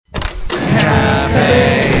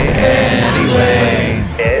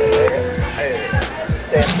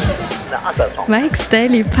Mike's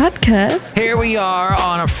Daily Podcast. Here we are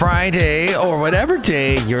on a Friday or whatever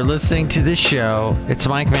day you're listening to this show. It's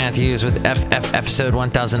Mike Matthews with episode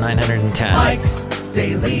 1910. Mike's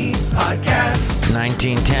Daily Podcast.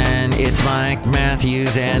 1910. It's Mike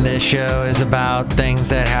Matthews, and this show is about things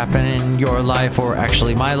that happen in your life, or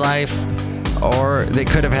actually my life, or they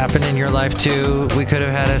could have happened in your life too. We could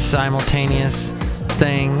have had a simultaneous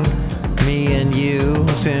thing. Me and you,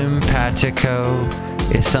 simpatico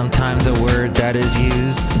is sometimes a word that is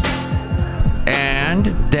used. And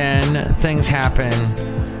then things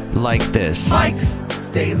happen like this. Mike's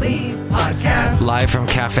Daily Podcast. Live from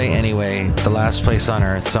Cafe Anyway, the last place on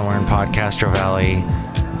earth, somewhere in Podcastro Valley,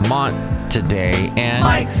 Mont today. And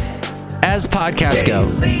Mike's as podcasts go,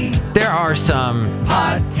 there are some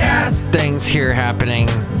podcast things here happening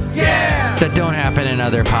that don't happen in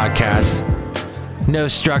other podcasts. No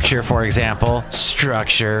structure, for example.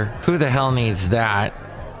 Structure. Who the hell needs that?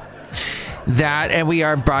 And we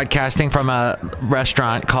are broadcasting from a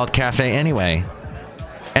restaurant called Cafe Anyway.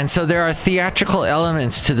 And so there are theatrical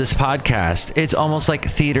elements to this podcast. It's almost like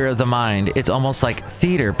theater of the mind. It's almost like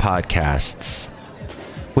theater podcasts,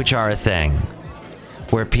 which are a thing,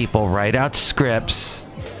 where people write out scripts,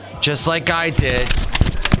 just like I did.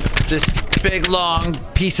 This big, long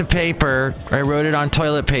piece of paper. I wrote it on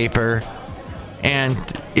toilet paper. And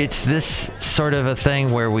it's this sort of a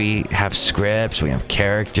thing where we have scripts, we have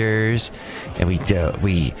characters, and we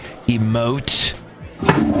emote.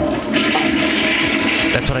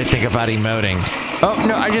 That's what I think about emoting. Oh,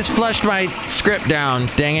 no, I just flushed my script down.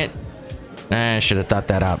 Dang it. I should have thought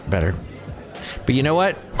that out better. But you know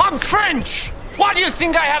what? I'm French! Why do you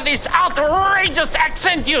think I have this outrageous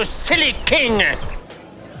accent, you silly king?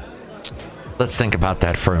 Let's think about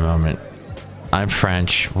that for a moment. I'm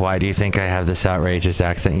French. Why do you think I have this outrageous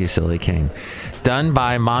accent, you silly king? Done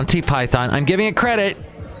by Monty Python. I'm giving it credit,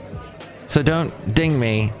 so don't ding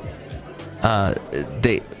me. What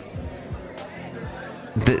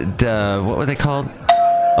were they called?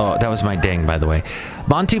 Oh, that was my ding, by the way.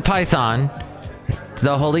 Monty Python,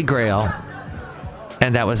 The Holy Grail,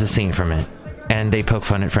 and that was a scene from it. And they poke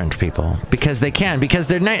fun at French people because they can, because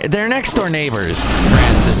they're next door neighbors.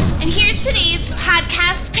 And here's today's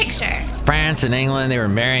podcast picture. France and England, they were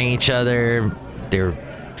marrying each other. They were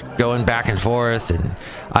going back and forth, and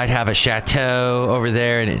I'd have a chateau over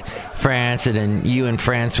there in France, and then you in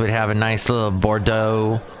France would have a nice little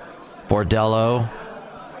bordello,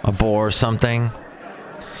 a boar something.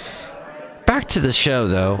 Back to the show,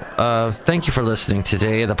 though. Thank you for listening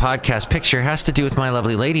today. The podcast picture has to do with my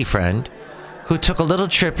lovely lady friend, who took a little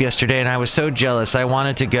trip yesterday, and I was so jealous. I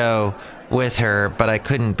wanted to go with her, but I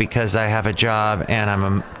couldn't because I have a job and I'm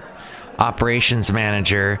an operations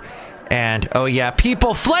manager. And, oh yeah,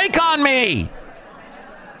 people flake on me!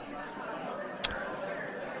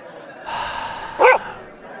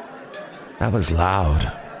 That was loud.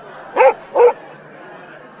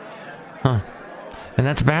 Huh. And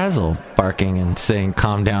that's Basil barking and saying,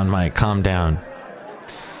 calm down, Mike, calm down.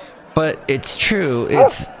 But it's true.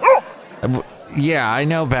 Yeah, I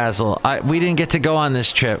know, Basil. We didn't get to go on this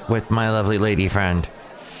trip with my lovely lady friend.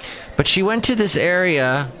 But she went to this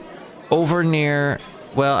area over near,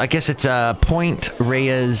 well, I guess it's Point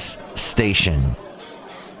Reyes Station.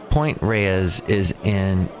 Point Reyes is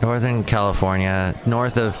in Northern California,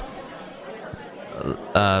 north of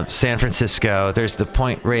San Francisco. There's the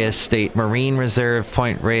Point Reyes State Marine Reserve,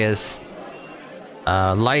 Point Reyes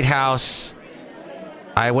Lighthouse.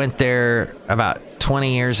 I went there about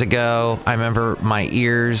 20 years ago. I remember my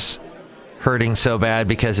ears hurting so bad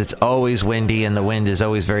because it's always windy and the wind is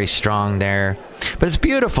always very strong there. But it's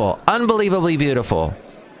beautiful, unbelievably beautiful.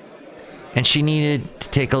 And she needed to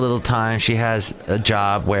take a little time. She has a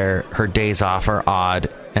job where her days off are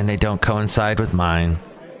odd and they don't coincide with mine.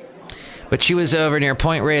 But she was over near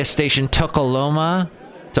Point Reyes Station, Tucoloma,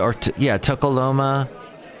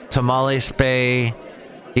 Tomales Bay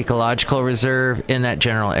Ecological Reserve, in that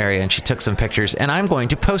general area, and she took some pictures, and I'm going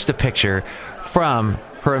to post a picture from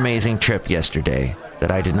her amazing trip yesterday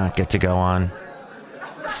that I did not get to go on.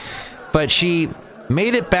 But she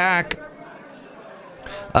made it back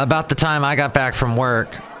about the time I got back from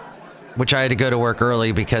work, which I had to go to work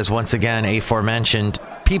early because, once again, aforementioned,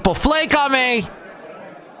 people flake on me!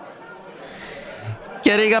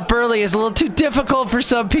 Getting up early is a little too difficult for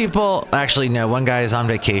some people. Actually, no, one guy is on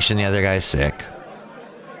vacation, the other guy's sick.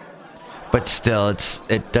 But still,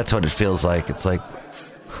 that's what it feels like. It's like,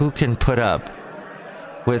 who can put up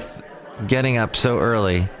with getting up so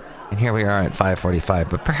early? And here we are at 5:45,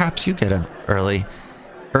 but perhaps you get up early.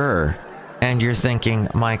 And you're thinking,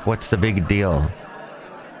 Mike, what's the big deal?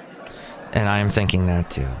 And I'm thinking that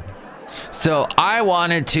too. So I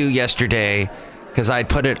wanted to yesterday, because I'd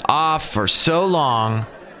put it off for so long.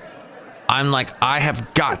 I'm like, I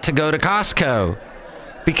have got to go to Costco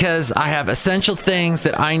because I have essential things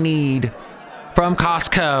that I need from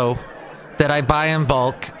Costco that I buy in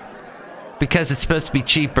bulk because it's supposed to be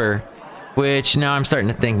cheaper, which now I'm starting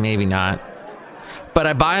to think maybe not. But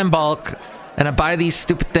I buy in bulk and I buy these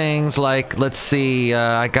stupid things like, let's see,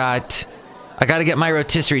 I got to get my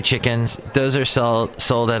rotisserie chickens. Those are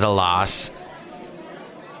sold at a loss.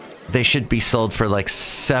 They should be sold for like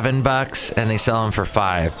 $7 and they sell them for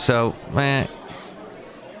 $5. So,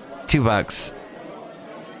 $2.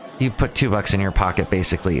 You put $2 in your pocket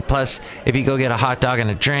basically. Plus, if you go get a hot dog and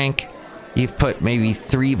a drink, you've put maybe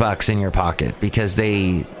 $3 in your pocket because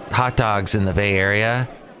hot dogs in the Bay Area,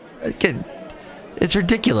 it's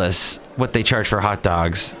ridiculous what they charge for hot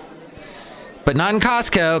dogs. But not in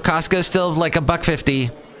Costco. Costco's still like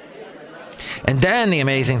 $1.50. And then the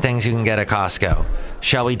amazing things you can get at Costco.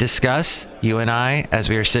 Shall we discuss, you and I, as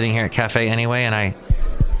we were sitting here at Cafe Anyway, and I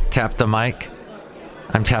tapped the mic.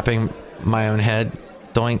 I'm tapping my own head.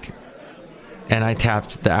 Doink. And I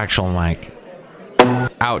tapped the actual mic.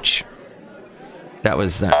 Ouch. That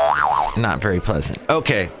was not very pleasant.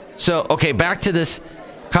 Okay. So, back to this.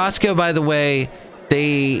 Costco, by the way,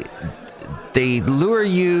 they lure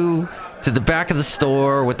you to the back of the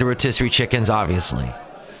store with the rotisserie chickens, obviously.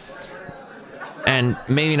 And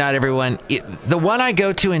maybe not everyone. The one I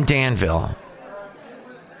go to in Danville,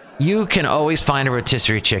 you can always find a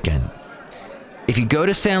rotisserie chicken. If you go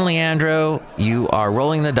to San Leandro, you are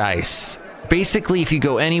rolling the dice. Basically, if you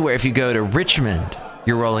go anywhere, if you go to Richmond,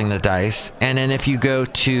 you're rolling the dice. And then if you go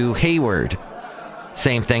to Hayward,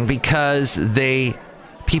 same thing, because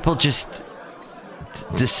people just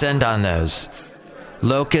descend on those.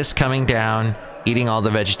 Locusts coming down, eating all the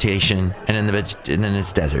vegetation, and then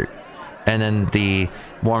it's desert. And then the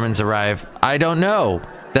Mormons arrive. I don't know.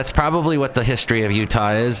 That's probably what the history of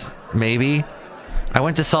Utah is. Maybe. I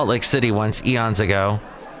went to Salt Lake City once, eons ago,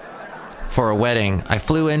 for a wedding. I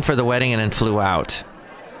flew in for the wedding and then flew out.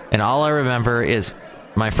 And all I remember is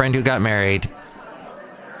my friend who got married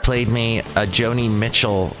played me a Joni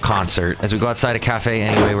Mitchell concert as we go outside a Cafe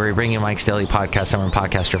Anyway, where we bring you Mike's Daily Podcast somewhere in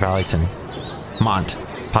Podcaster Valleyton.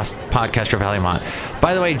 Podcaster Valley Mont.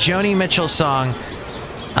 By the way, Joni Mitchell's song,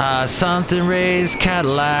 Something Raised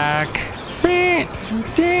Cadillac.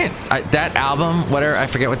 That album, whatever, I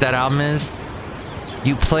forget what that album is.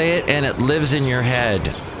 You play it and it lives in your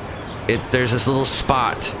head. There's this little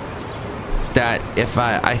spot that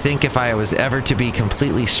I think if I was ever to be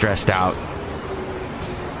completely stressed out,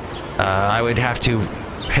 I would have to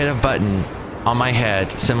hit a button on my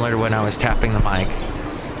head, similar to when I was tapping the mic,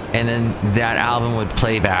 and then that album would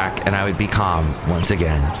play back and I would be calm once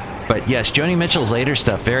again. But yes, Joni Mitchell's later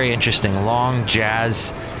stuff, very interesting. Long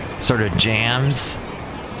jazz sort of jams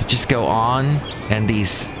that just go on, and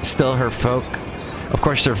these still her folk. Of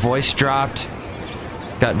course, her voice dropped,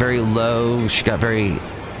 got very low. She got very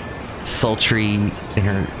sultry in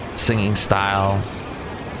her singing style.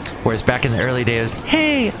 Whereas back in the early days,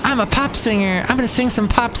 hey, I'm a pop singer. I'm going to sing some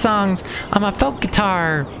pop songs on my folk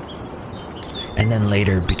guitar. And then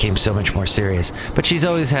later became so much more serious. But she's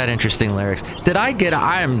always had interesting lyrics. I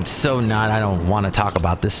don't want to talk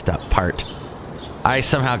about this part. I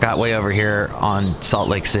somehow got way over here on Salt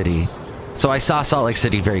Lake City. So I saw Salt Lake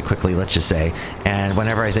City very quickly, let's just say. And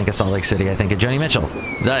whenever I think of Salt Lake City, I think of Joni Mitchell.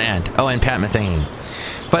 The end. Oh, and Pat Metheny.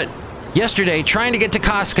 But yesterday, trying to get to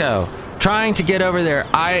Costco, trying to get over there,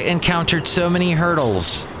 I encountered so many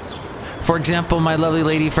hurdles. For example, my lovely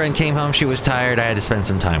lady friend came home. She was tired. I had to spend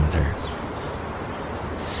some time with her.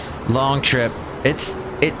 Long trip.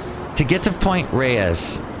 To get to Point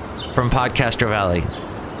Reyes from Podcastro Valley.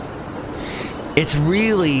 It's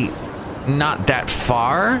really not that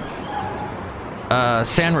far.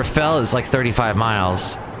 San Rafael is like 35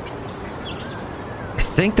 miles. I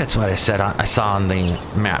think that's what I saw on the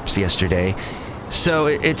maps yesterday. So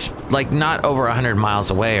it's like not over 100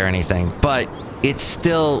 miles away or anything, but it's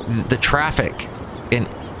still the traffic in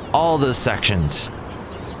all those sections.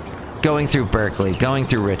 Going through Berkeley, going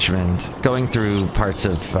through Richmond, going through parts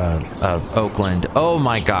of Oakland. Oh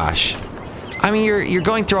my gosh. I mean, you're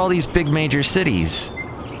going through all these big major cities,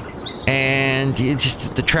 and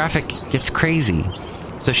the traffic gets crazy.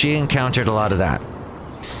 So she encountered a lot of that.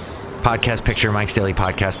 Podcast picture,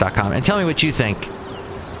 mikesdailypodcast.com, and tell me what you think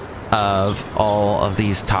of all of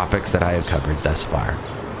these topics that I have covered thus far.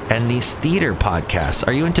 And these theater podcasts.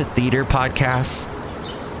 Are you into theater podcasts?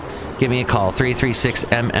 Give me a call,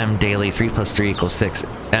 336-MM Daily, 3 + 3 = 6.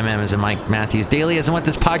 MM is in Mike Matthews. Daily is in what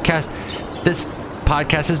this podcast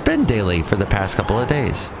has been daily for the past couple of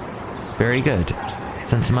days. Very good.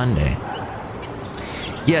 since Monday.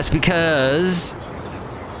 Yes, because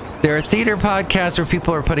there are theater podcasts where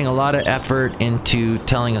people are putting a lot of effort into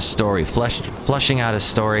telling a story, flushing out a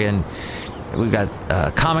story, and we've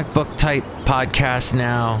got comic book type podcasts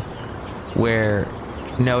now where,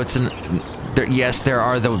 yes, there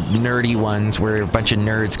are the nerdy ones where a bunch of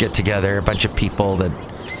nerds get together, a bunch of people that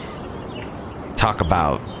talk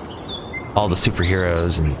about all the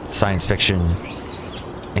superheroes and science fiction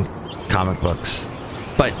and comic books.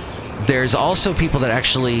 But there's also people that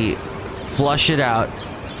actually flesh it out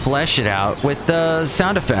with the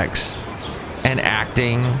sound effects and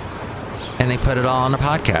acting, and they put it all on a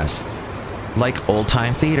podcast, like old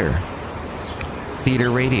time theater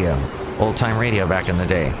radio, old time radio back in the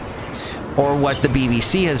day, or what the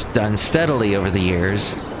BBC has done steadily over the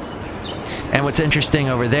years. And what's interesting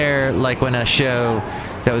over there, like when a show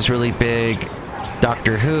that was really big,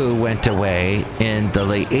 Doctor Who, went away in the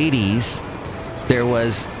late 80s, there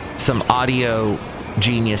was some audio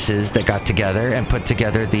geniuses that got together and put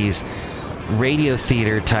together these radio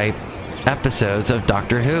theater type episodes of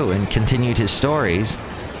Doctor Who and continued his stories,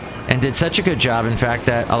 and did such a good job, in fact,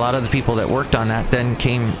 that a lot of the people that worked on that then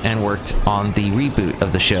came and worked on the reboot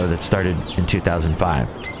of the show that started in 2005.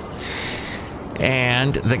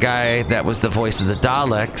 And the guy that was the voice of the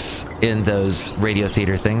Daleks in those radio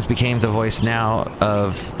theater things became the voice now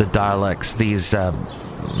of the Daleks, these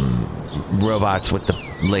robots with the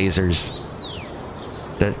lasers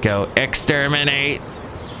that go exterminate.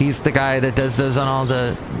 He's the guy that does those on all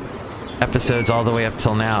the episodes all the way up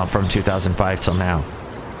till now, from 2005 till now.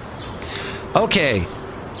 Okay,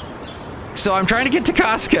 so I'm trying to get to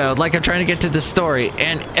Costco, like I'm trying to get to the story,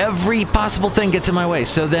 and every possible thing gets in my way.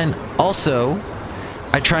 So then also,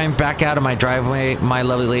 I try and back out of my driveway. My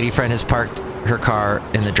lovely lady friend has parked her car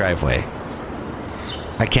in the driveway.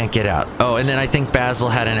 I can't get out. Oh, and then I think Basil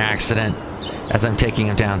had an accident as I'm taking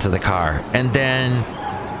him down to the car. And then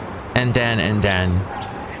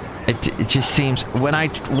it just seems, when I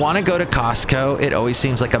want to go to Costco, it always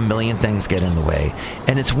seems like a million things get in the way.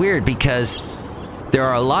 And it's weird because there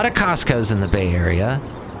are a lot of Costcos in the Bay Area,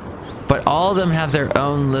 but all of them have their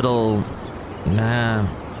own little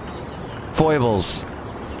foibles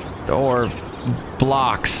or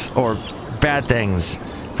blocks or bad things.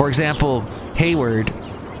 For example, Hayward,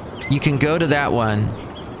 you can go to that one,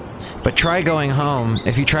 but try going home.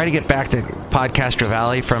 If you try to get back to Podcastro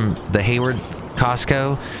Valley from the Hayward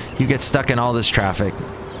Costco, you get stuck in all this traffic.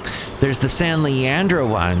 There's the San Leandro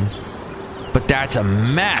one, but that's a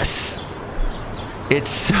mess. It's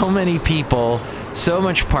so many people, so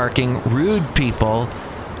much parking, rude people,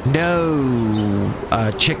 no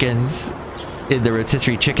chickens in the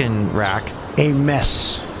rotisserie chicken rack. A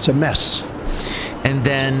mess. It's a mess. And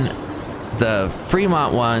then the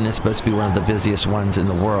Fremont one is supposed to be one of the busiest ones in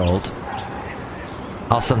the world.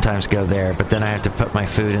 I'll sometimes go there, but then I have to put my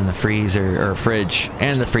food in the freezer or fridge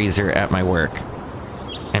and the freezer at my work.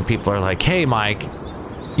 And people are like, "Hey, Mike,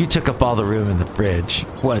 you took up all the room in the fridge.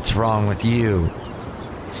 What's wrong with you?"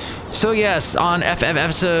 So yes, on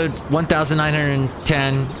episode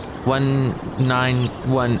 1910,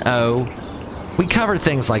 1910, we cover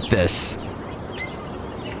things like this.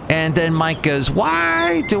 And then Mike goes,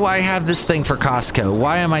 "Why do I have this thing for Costco?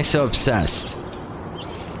 Why am I so obsessed?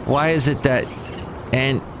 Why is it that..."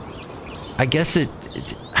 And I guess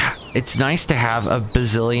it's nice to have a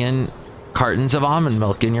bazillion cartons of almond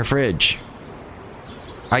milk in your fridge.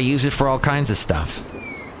 I use it for all kinds of stuff.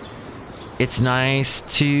 It's nice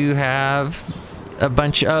to have a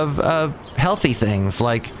bunch of healthy things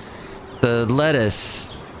like the lettuce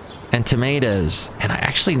and tomatoes. And I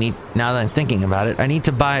actually need, now that I'm thinking about it, I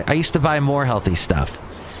used to buy more healthy stuff.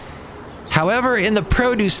 However, in the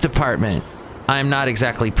produce department, I'm not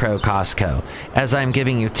exactly pro Costco. As I'm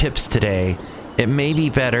giving you tips today, it may be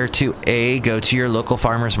better to A, go to your local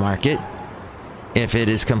farmer's market. If it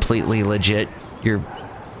is completely legit, your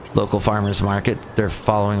local farmer's market, they're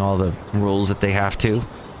following all the rules that they have to,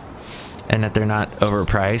 and that they're not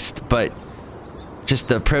overpriced. But just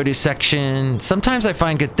the produce section, sometimes I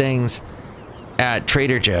find good things at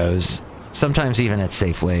Trader Joe's, sometimes even at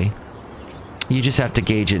Safeway. You just have to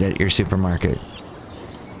gauge it at your supermarket.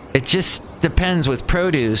 It just depends with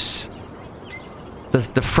produce.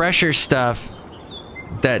 The fresher stuff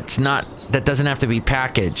that doesn't have to be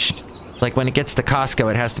packaged. Like when it gets to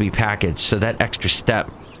Costco, it has to be packaged, so that extra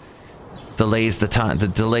step delays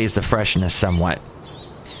the freshness somewhat.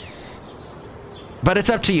 But it's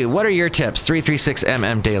up to you. What are your tips?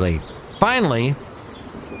 336MM Daily. Finally,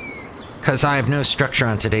 because I have no structure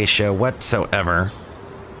on today's show whatsoever,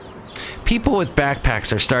 people with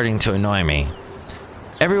backpacks are starting to annoy me.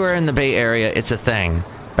 Everywhere in the Bay Area, it's a thing.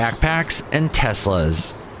 backpacks and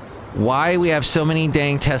Teslas. Why we have so many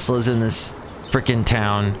dang Teslas in this freaking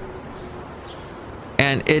town.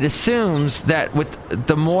 And it assumes that with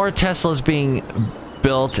the more Teslas being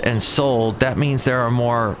built and sold, that means there are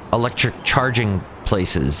more electric charging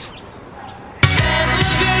places.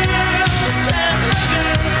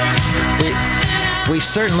 We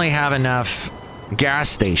certainly have enough gas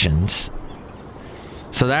stations,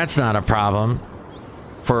 so that's not a problem,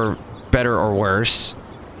 for better or worse.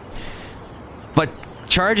 But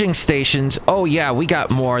charging stations, oh yeah, we got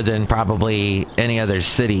more than probably any other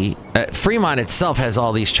city. Fremont itself has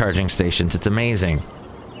all these charging stations. It's amazing.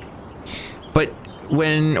 But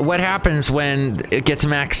what happens when it gets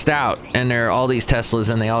maxed out and there are all these Teslas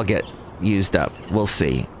and they all get used up? We'll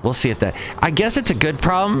see. We'll see if that... I guess it's a good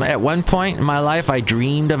problem. At one point in my life, I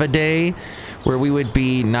dreamed of a day where we would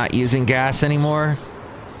be not using gas anymore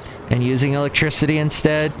and using electricity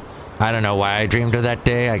instead. I don't know why I dreamed of that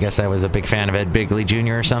day. I guess I was a big fan of Ed Begley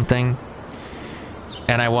Jr. or something.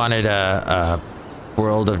 And I wanted a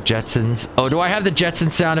World of Jetsons. Oh, do I have the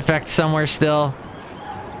Jetsons sound effect somewhere still?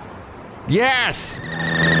 Yes!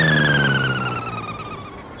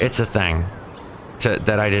 It's a thing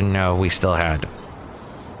that I didn't know we still had.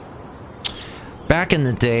 Back in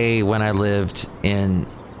the day when I lived in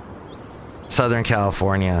Southern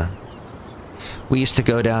California, we used to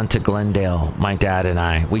go down to Glendale, my dad and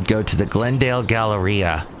I. We'd go to the Glendale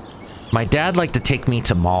Galleria. My dad liked to take me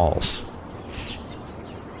to malls.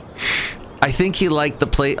 I think he liked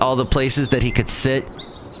all the places that he could sit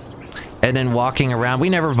and then walking around. We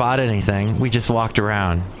never bought anything. We just walked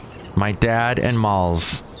around. My dad and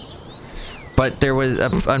malls. But there was,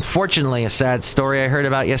 unfortunately, a sad story I heard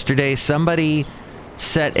about yesterday. Somebody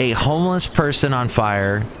set a homeless person on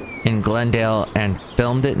fire in Glendale and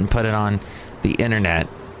filmed it and put it on the internet.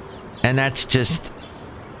 And that's just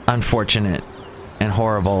unfortunate and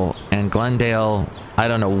horrible. And Glendale, I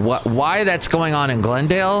don't know why that's going on in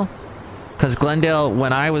Glendale. Because Glendale,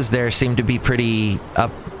 when I was there, seemed to be pretty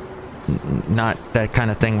up. Not that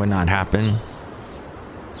kind of thing would not happen.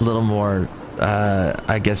 A little more,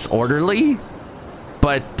 I guess, orderly.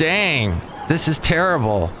 But dang, this is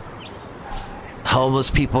terrible. Homeless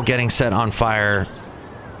people getting set on fire.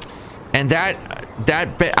 And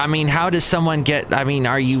I mean, how does someone get, I mean,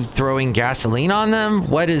 are you throwing gasoline on them?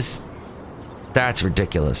 That's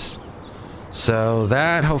ridiculous. So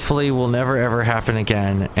that hopefully will never ever happen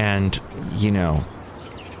again. And,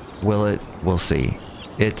 will it? We'll see.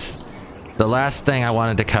 It's the last thing I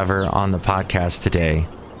wanted to cover on the podcast today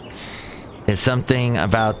is something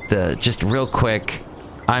about just real quick.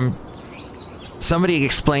 Somebody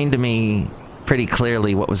explained to me pretty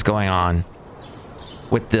clearly what was going on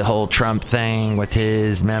with the whole Trump thing, with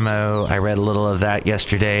his memo. I read a little of that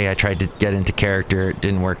yesterday. I tried to get into character. It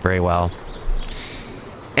didn't work very well.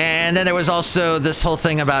 And then there was also this whole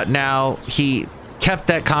thing about now he kept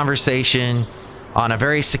that conversation on a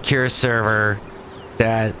very secure server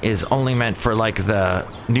that is only meant for like the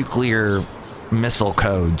nuclear missile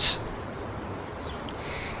codes.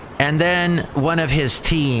 And then one of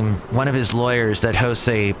his lawyers that hosts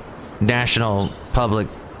a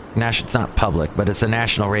it's not public, but it's a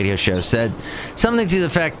national radio show, said something to the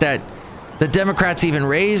fact that the Democrats even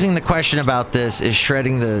raising the question about this is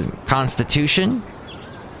shredding the Constitution.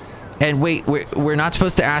 And wait, we're not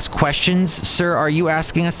supposed to ask questions? Sir, are you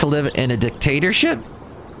asking us to live in a dictatorship?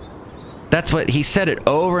 That's what he said, it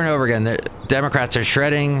over and over again. The Democrats are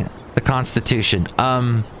shredding the Constitution.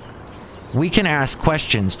 We can ask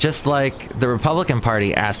questions just like the Republican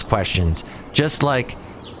Party asked questions. Just like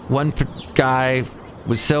one guy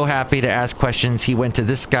was so happy to ask questions, he went to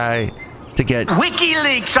this guy to get...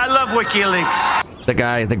 WikiLeaks! I love WikiLeaks!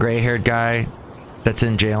 The gray-haired guy that's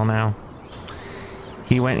in jail now.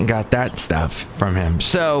 He went and got that stuff from him.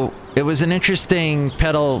 So it was an interesting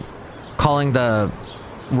pedal calling the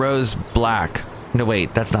rose black. No,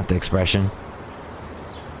 wait, that's not the expression.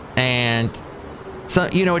 And so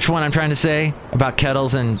you know which one I'm trying to say about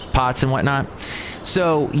kettles and pots and whatnot.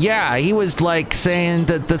 So yeah, he was like saying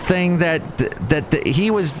that the thing that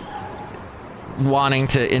he was wanting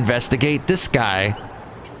to investigate this guy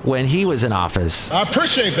when he was in office. I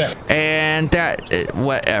appreciate that. And that,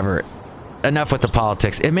 whatever. Enough with the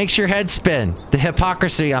politics. It makes your head spin. The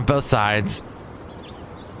hypocrisy on both sides.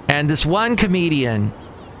 And this one comedian,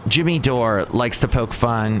 Jimmy Dore, likes to poke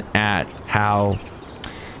fun at how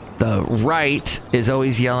the right is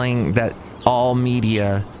always yelling that all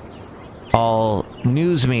media, all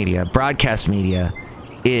news media, broadcast media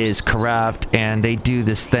is corrupt, and they do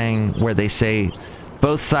this thing where they say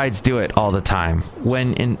both sides do it all the time.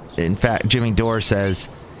 When in fact, Jimmy Dore says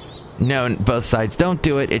No, both sides don't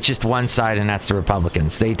do it. It's just one side, and that's the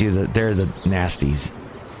Republicans. They're the nasties.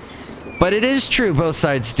 But it is true. Both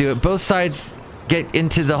sides do it. Both sides get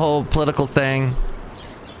into the whole political thing,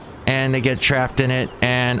 and they get trapped in it,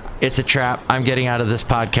 and it's a trap. I'm getting out of this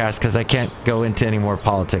podcast because I can't go into any more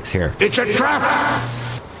politics here. It's a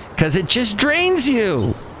trap! Because it just drains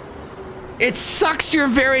you. It sucks your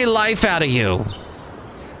very life out of you.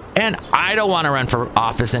 And I don't want to run for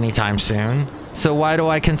office anytime soon. So why do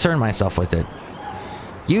I concern myself with it?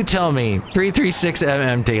 You tell me.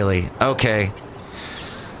 336mm Daily. Okay.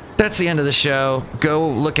 That's the end of the show. Go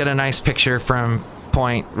look at a nice picture from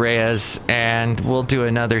Point Reyes, and we'll do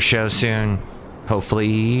another show soon.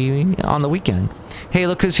 Hopefully on the weekend. Hey,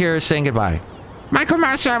 look who's here saying goodbye. Michael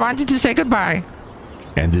Master, I wanted to say goodbye.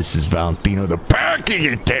 And this is Valentino, the parking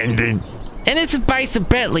attendant. And it's Bison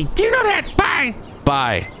Bentley. Do you know that? Bye.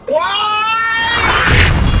 Bye.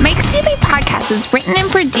 Mike's Daily Podcast is written and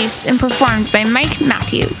produced and performed by Mike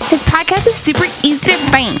Matthews. His podcast is super easy to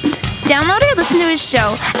find. Download or listen to his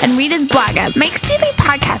show and read his blog at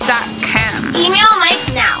mikesdailypodcast.com. Email Mike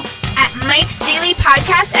now at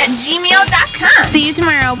mikesdailypodcast@gmail.com. See you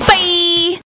tomorrow. Bye.